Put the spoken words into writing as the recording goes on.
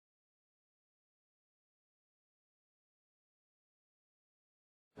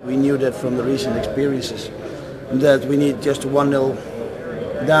We knew that from the recent experiences that we need just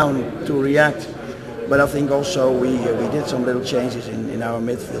 1-0 down to react. But I think also we did some little changes in our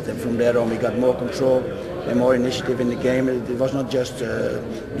midfield, and from there on we got more control and more initiative in the game. It was not just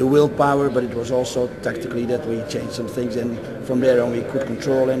the willpower, but it was also tactically that we changed some things, and from there on we could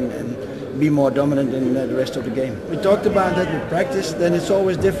control and be more dominant in the rest of the game. We talked about that with practice. Then it's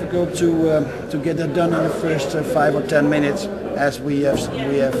always difficult to get that done in the first 5 or 10 minutes, as we have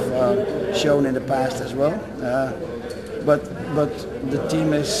shown in the past as well. But the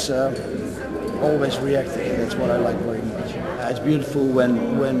team is always reacting, and that's what I like very much. It's beautiful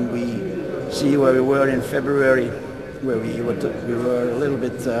when we see where we were in February, where we were a little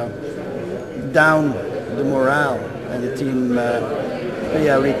bit down the morale, and the team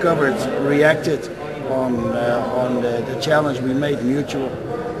recovered, reacted on the challenge we made mutual,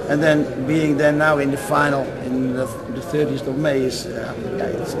 and then being then now in the final in the 30th of May is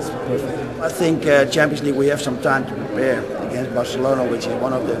it's perfect. I think Champions League we have some time to prepare against Barcelona, which is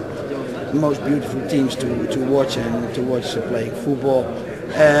one of the most beautiful teams to watch and to watch playing football.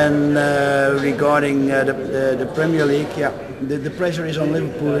 And regarding the Premier League, the pressure is on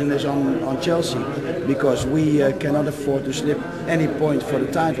Liverpool and is on Chelsea, because we cannot afford to slip any point for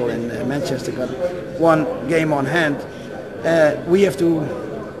the title, and Manchester got one game on hand. We have to,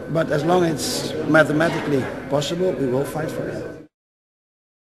 but as long as it's mathematically possible, we will fight for it.